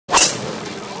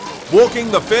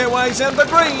walking the fairways and the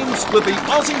greens with the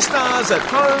Aussie stars at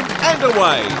home and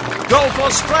away. Golf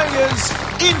Australia's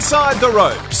Inside the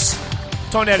Ropes.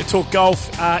 Time now to talk golf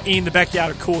in the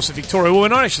backyard, of course, of Victoria. Well, we're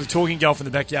not actually talking golf in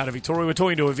the backyard of Victoria. We're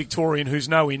talking to a Victorian who's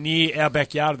nowhere near our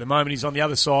backyard at the moment. He's on the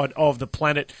other side of the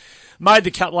planet. Made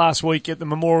the cut last week at the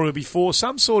Memorial before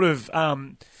some sort of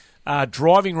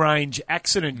driving range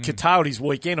accident curtailed his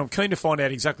weekend. I'm keen to find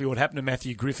out exactly what happened to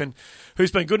Matthew Griffin,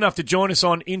 who's been good enough to join us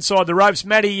on Inside the Ropes.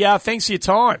 Matty, thanks for your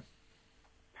time.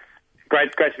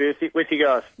 Great to be with you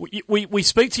guys. We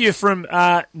speak to you from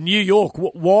New York.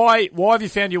 Why have you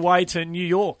found your way to New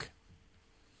York?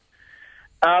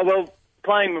 Well,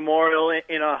 playing Memorial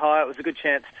in Ohio, it was a good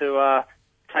chance to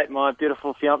take my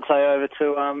beautiful fiancée over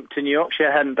to New York. She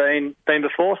hadn't been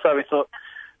before, so we thought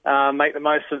make the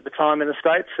most of the time in the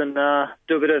States and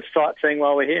do a bit of sightseeing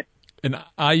while we're here. And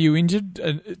are you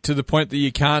injured to the point that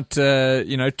you can't,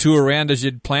 tour around as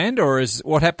you'd planned, or is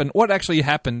what happened? What actually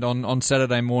happened on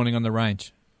Saturday morning on the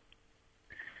range?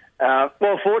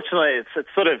 Well, fortunately, it's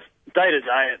sort of day to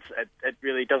day. It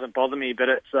really doesn't bother me, but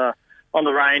it's on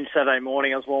the range Saturday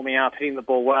morning. I was warming up, hitting the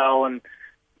ball well, and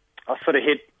I sort of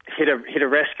hit a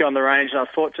rescue on the range, and I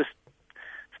thought just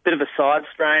it's a bit of a side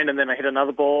strain, and then I hit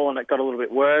another ball, and it got a little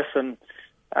bit worse, and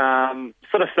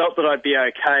sort of felt that I'd be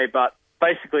okay, but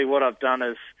basically what I've done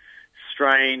is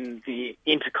strain the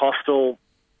intercostal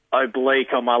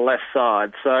oblique on my left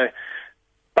side. So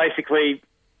basically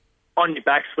on your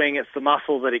backswing, it's the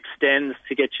muscle that extends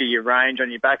to get you your range on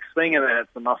your backswing, and then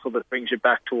it's the muscle that brings you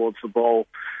back towards the ball,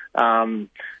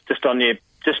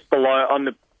 just below, on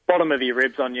the bottom of your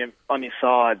ribs on your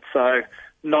side. So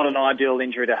not an ideal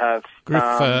injury to have.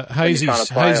 Griff,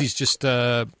 Hazy's just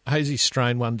Hazy's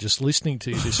strained one just listening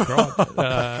to you describe.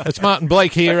 It's Martin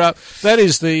Blake here. That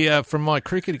is from my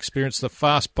cricket experience, the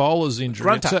fast bowler's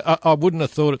injury. I wouldn't have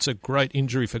thought it's a great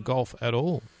injury for golf at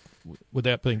all,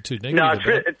 without being too negative.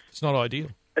 No, it's not ideal.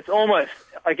 It's almost,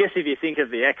 I guess, if you think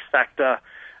of the X factor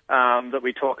that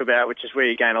we talk about, which is where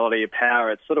you gain a lot of your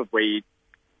power, it's sort of where you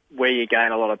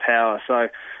gain a lot of power. So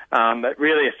it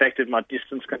really affected my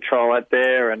distance control out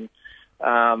there. And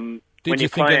did you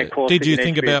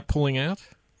think about pulling out?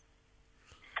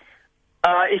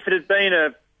 If it had been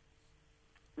a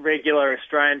regular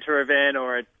Australian Tour event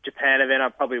or a Japan event, I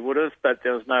probably would have, but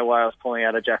there was no way I was pulling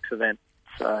out a Jack's event.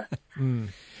 So.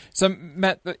 So,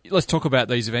 Matt, let's talk about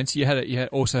these events. You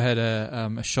also had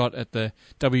a shot at the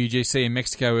WGC in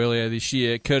Mexico earlier this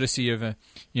year, courtesy of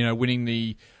winning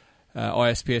the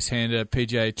ISPS Hander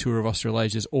PGA Tour of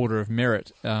Australasia's Order of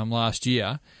Merit last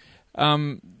year.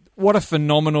 What a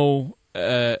phenomenal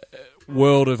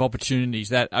world of opportunities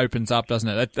that opens up, doesn't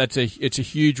it? It's a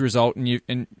huge result,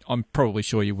 and I'm probably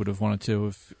sure you would have wanted to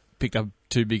have picked up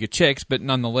too big a checks, but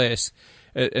nonetheless,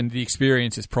 and the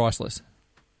experience is priceless.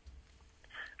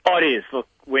 Oh, it is. Look,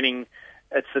 winning,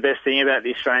 it's the best thing about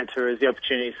the Australian Tour is the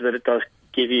opportunities that it does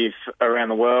give you around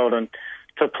the world, and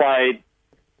to play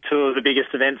two of the biggest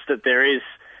events that there is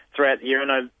throughout the year. I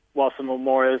know whilst the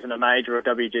Memorial isn't a major or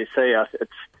WGC,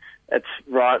 it's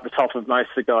right at the top of most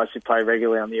of the guys who play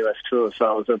regularly on the US Tour.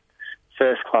 So it was a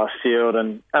first-class field,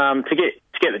 and to get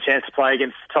the chance to play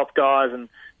against the top guys and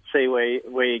see where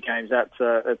your game's at,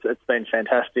 it's been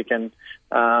fantastic, and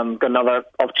got another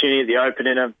opportunity at the Open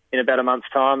in about a month's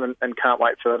time, and can't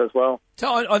wait for it as well. So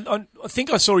I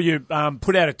think I saw you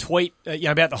put out a tweet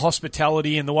about the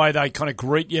hospitality and the way they kind of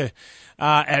greet you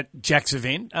at Jack's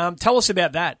event. Tell us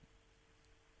about that.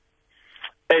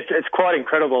 It's quite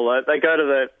incredible. They go to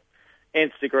the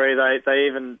nth degree. They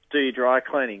even do your dry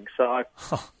cleaning. So I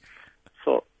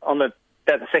saw about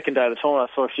the second day of the tournament,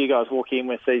 I saw a few guys walk in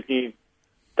with these new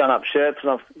done-up shirts,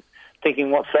 and I'm thinking,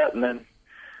 what's that? And then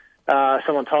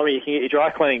someone told me you can get your dry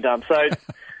cleaning done. So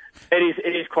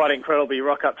it is quite incredible. You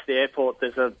rock up to the airport,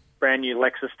 there's a brand new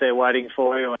Lexus there waiting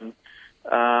for you, and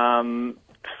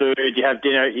food. You have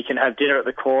dinner. You can have dinner at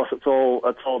the course. It's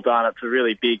all done. It's a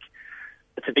really big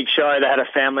show. They had a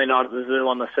family night at the zoo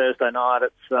on the Thursday night.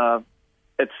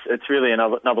 It's really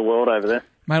another world over there.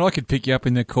 Mate, I could pick you up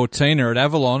in the Cortina at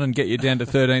Avalon and get you down to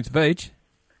 13th Beach.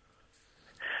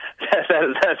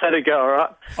 That'd go all right.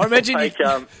 I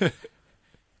imagine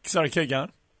Sorry, keep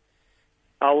going.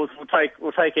 We'll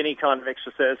take any kind of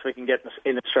extra service we can get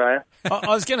in Australia. I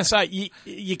was going to say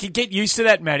you could get used to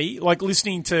that, Matty. Like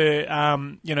listening to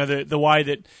the way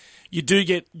that you do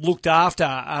get looked after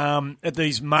at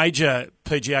these major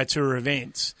PGA Tour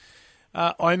events.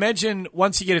 I imagine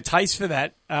once you get a taste for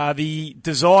that, the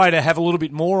desire to have a little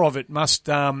bit more of it must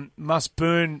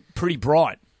burn pretty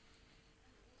bright.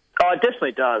 Oh, it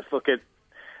definitely does. Look,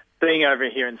 being over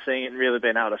here and seeing it and really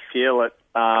being able to feel it,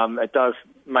 it does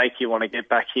make you want to get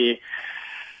back here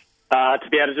to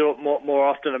be able to do it more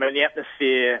often. I mean, the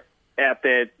atmosphere out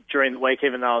there during the week,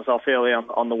 even though I was off early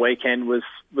on the weekend, was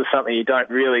something you don't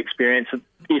really experience.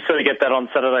 You sort of get that on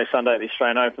Saturday, Sunday at the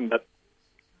Australian Open, but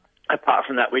apart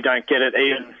from that, we don't get it.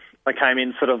 Even I came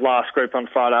in sort of last group on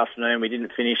Friday afternoon. We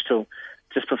didn't finish till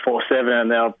just before 7, and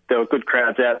there were good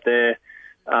crowds out there.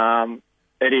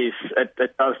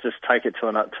 It does just take it to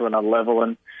another level,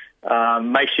 and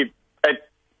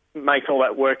makes all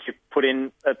that work you put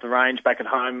in at the range back at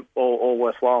home all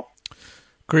worthwhile.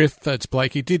 Griff, that's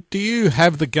Blakey. Do you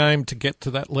have the game to get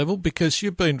to that level? Because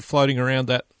you've been floating around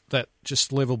that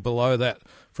just level below that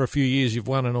for a few years. You've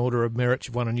won an Order of Merit,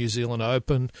 you've won a New Zealand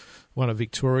Open, won a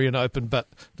Victorian Open, but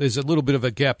there's a little bit of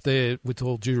a gap there, with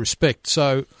all due respect.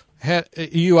 So are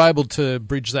you able to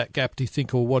bridge that gap, do you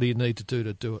think, or what do you need to do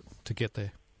to get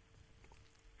there?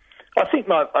 I think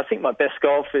my best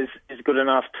golf is good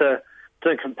enough to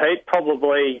compete,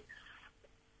 probably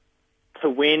to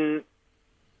win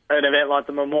an event like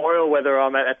the Memorial. Whether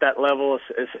I'm at that level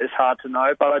is hard to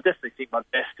know, but I definitely think my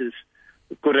best is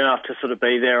good enough to sort of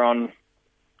be there on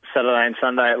Saturday and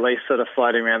Sunday, at least sort of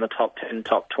floating around the top 10,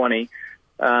 top 20.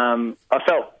 I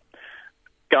felt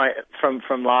going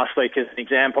from last week as an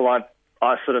example, I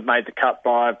sort of made the cut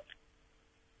by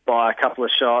a couple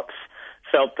of shots,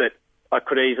 felt that I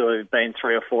could easily have been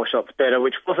 3 or 4 shots better,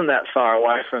 which wasn't that far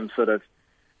away from sort of,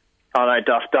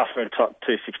 Duff for top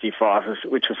 265,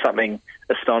 which was something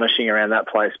astonishing around that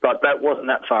place. But that wasn't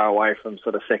that far away from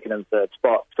sort of second and third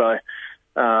spot. So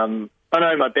I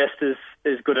know my best is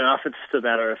good enough. It's just a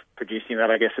matter of producing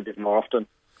that, I guess, a bit more often.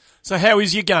 So how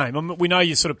is your game? I mean, we know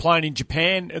you're sort of playing in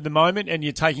Japan at the moment and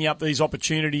you're taking up these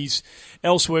opportunities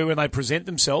elsewhere when they present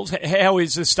themselves. How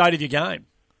is the state of your game?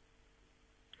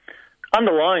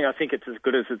 Underlying, I think it's as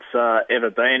good as it's ever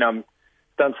been. I've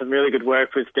done some really good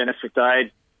work with Dennis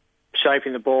McDade,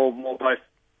 shaping the ball more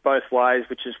both ways,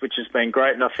 which has been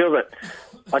great. And I feel that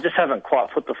I just haven't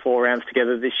quite put the 4 rounds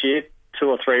together this year. 2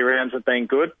 or 3 rounds have been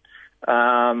good.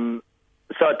 So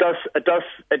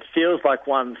it feels like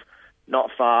one's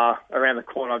not far around the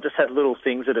corner. I've just had little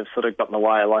things that have sort of got in the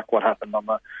way, like what happened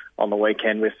on the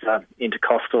weekend with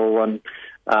Intercostal, and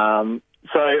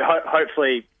so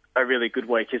hopefully a really good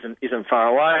week isn't far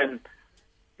away, and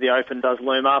the Open does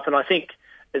loom up. And I think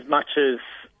as much as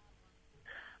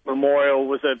Memorial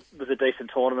was a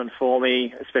decent tournament for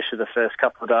me, especially the first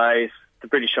couple of days, the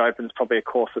British Open's probably a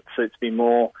course that suits me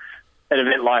more. An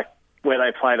event like where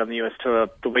they played on the US Tour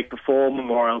the week before,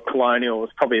 Memorial Colonial, was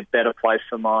probably a better place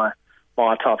for my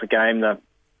type of game. The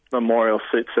Memorial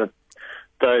suits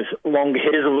those longer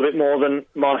hitters a little bit more than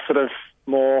my sort of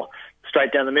more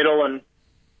straight down the middle and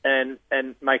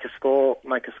make a score.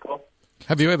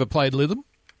 Have you ever played Lytham?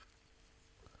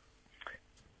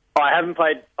 I haven't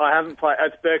played.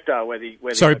 It's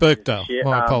Birkdale. Sorry, Birkdale.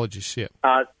 My apologies. Yeah.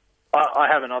 I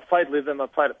haven't. I've played Lytham.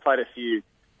 I've played a few,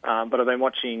 but I've been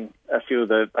watching a few of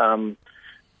the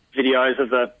videos of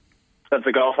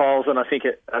the golf holes, and I think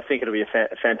it'll be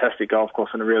a fantastic golf course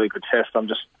and a really good test. I'm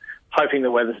just hoping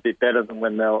the weather's a bit better than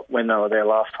when they were there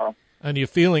last time. And you're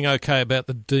feeling okay about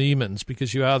the Demons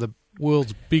because you are the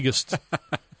world's biggest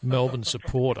Melbourne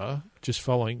supporter. Just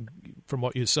following from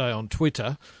what you say on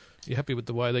Twitter. You happy with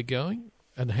the way they're going?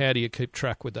 And how do you keep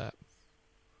track with that?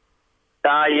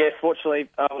 Yeah, fortunately,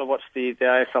 able to watch the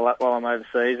AFL while I'm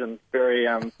overseas, and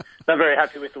not very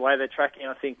happy with the way they're tracking.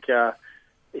 I think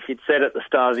if you'd said at the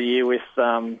start of the year with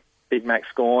Big Max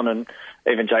gone and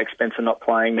even Jake Spencer not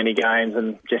playing many games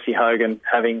and Jesse Hogan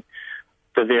having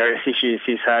the various issues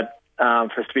he's had,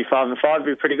 for us to be 5-5 would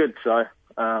be pretty good. So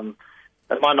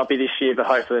it might not be this year, but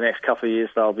hopefully the next couple of years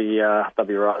they'll be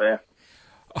right there.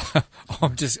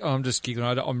 I'm just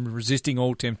giggling. I'm resisting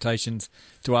all temptations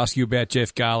to ask you about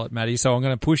Jeff Garlett, Matty. So I'm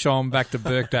going to push on back to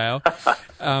Birkdale.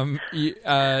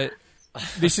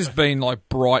 This has been like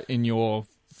bright in your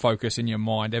focus in your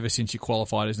mind ever since you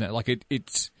qualified, isn't it? Like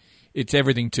it's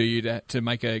everything to you to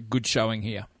make a good showing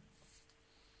here.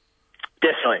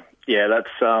 Definitely, yeah. That's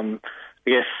I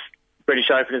guess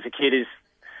British Open as a kid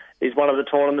is one of the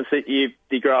tournaments that you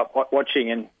grow up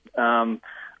watching, and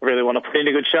really want to put in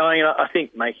a good showing. And I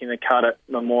think making the cut at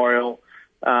Memorial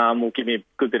will give me a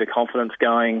good bit of confidence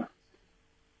going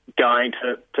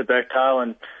to Birkdale,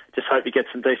 and just hope you get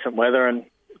some decent weather and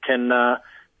can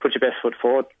put your best foot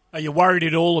forward. Are you worried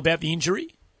at all about the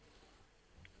injury?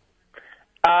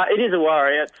 It is a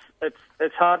worry.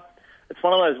 It's hard. It's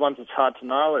one of those ones that's hard to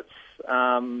know. It's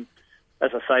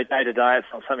as I say, day to day. It's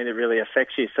not something that really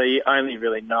affects you, so you only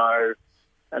really know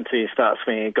until you start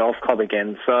swinging a golf club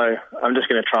again. So I'm just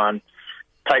going to try and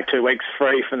take 2 weeks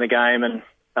free from the game and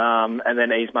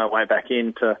then ease my way back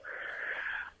in to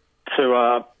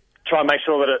try and make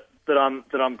sure that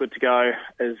I'm good to go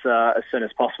as soon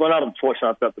as possible. And unfortunately,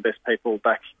 I've got the best people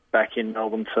back in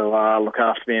Melbourne to look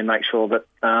after me and make sure that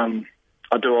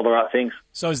I do all the right things.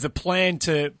 So is the plan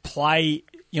to play,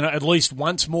 at least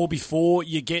once more before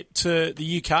you get to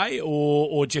the UK,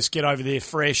 or just get over there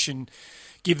fresh and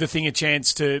give the thing a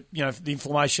chance to, the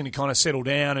inflammation to kind of settle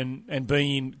down and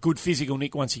be in good physical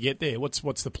nick once you get there?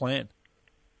 What's the plan?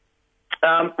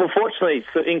 Well, fortunately,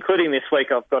 so including this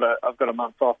week, I've got a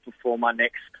month off before my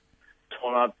next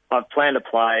tournament. I've planned to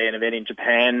play an event in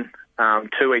Japan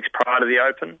 2 weeks prior to the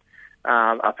Open.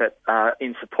 Up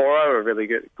in Sapporo, a really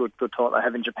good tournament I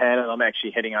have in Japan, and I'm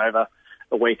actually heading over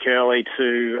a week early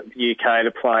to the UK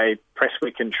to play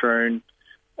Prestwick and Troon,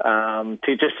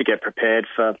 to get prepared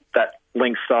for that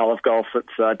link style of golf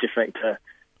that's different to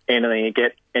anything you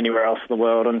get anywhere else in the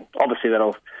world. And obviously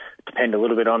that'll depend a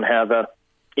little bit on how the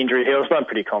injury heals, but I'm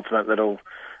pretty confident that'll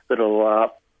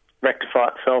rectify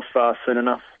itself soon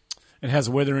enough. And how's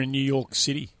the weather in New York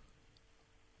City?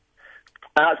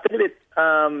 It's been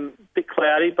a bit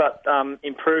cloudy, but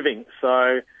improving.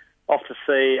 So off to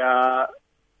see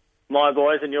my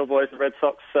boys and your boys, the Red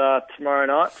Sox, tomorrow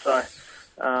night. So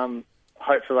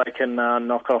hopefully they can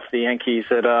knock off the Yankees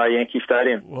at Yankee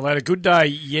Stadium. Well, they had a good day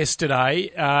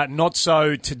yesterday. Not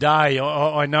so today.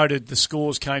 I noted the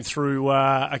scores came through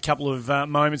a couple of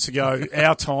moments ago,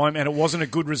 our time, and it wasn't a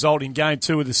good result in Game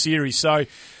 2 of the series. So,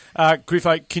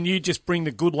 Griffo, can you just bring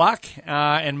the good luck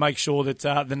and make sure that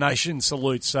the nation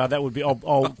salutes? That would be.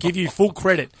 I'll give you full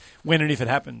credit when and if it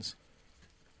happens.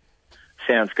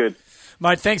 Sounds good.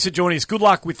 Mate, thanks for joining us. Good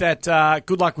luck with that.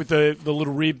 Good luck with the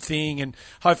little rib thing, and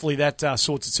hopefully that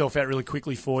sorts itself out really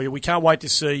quickly for you. We can't wait to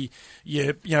see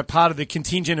you, part of the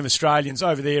contingent of Australians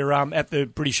over there at the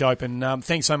British Open.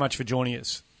 Thanks so much for joining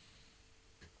us.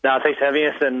 No, thanks for having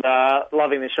us, and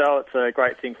loving the show. It's a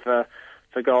great thing for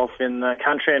golf in the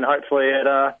country, and hopefully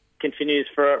it continues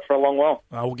for a long while.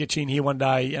 We'll get you in here one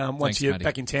day. Once you're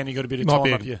back in town, you've got a bit of Might time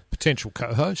be up you. Potential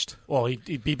co-host. Well,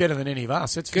 he'd be better than any of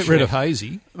us. That's for Get sure. rid of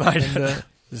Hazy. Mate, That's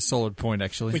a solid point,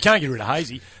 actually. we can't get rid of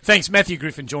Hazy. Thanks, Matthew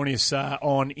Griffin, joining us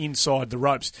on Inside the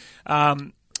Ropes.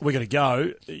 We're going to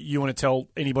go. You want to tell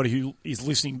anybody who is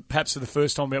listening, perhaps for the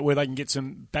first time, about where they can get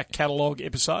some back catalogue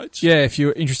episodes? Yeah, if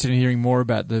you're interested in hearing more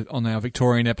about on our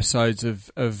Victorian episodes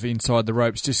of Inside the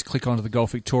Ropes, just click onto the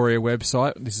Golf Victoria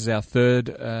website. This is our third.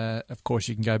 Of course,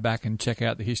 you can go back and check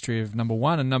out the history of number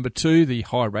 1 and number 2, the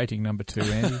high rating number 2,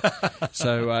 Andy.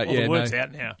 So the word's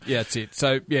out now. Yeah, that's it.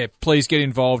 So please get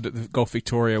involved at the Golf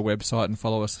Victoria website and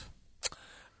follow us.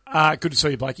 Good to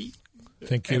see you, Blakey.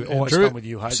 Thank you, Always Andrew. fun with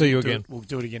you, Hazy. See you again. We'll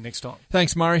do it again next time.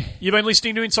 Thanks, Murray. You've been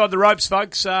listening to Inside the Ropes,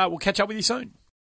 folks. We'll catch up with you soon.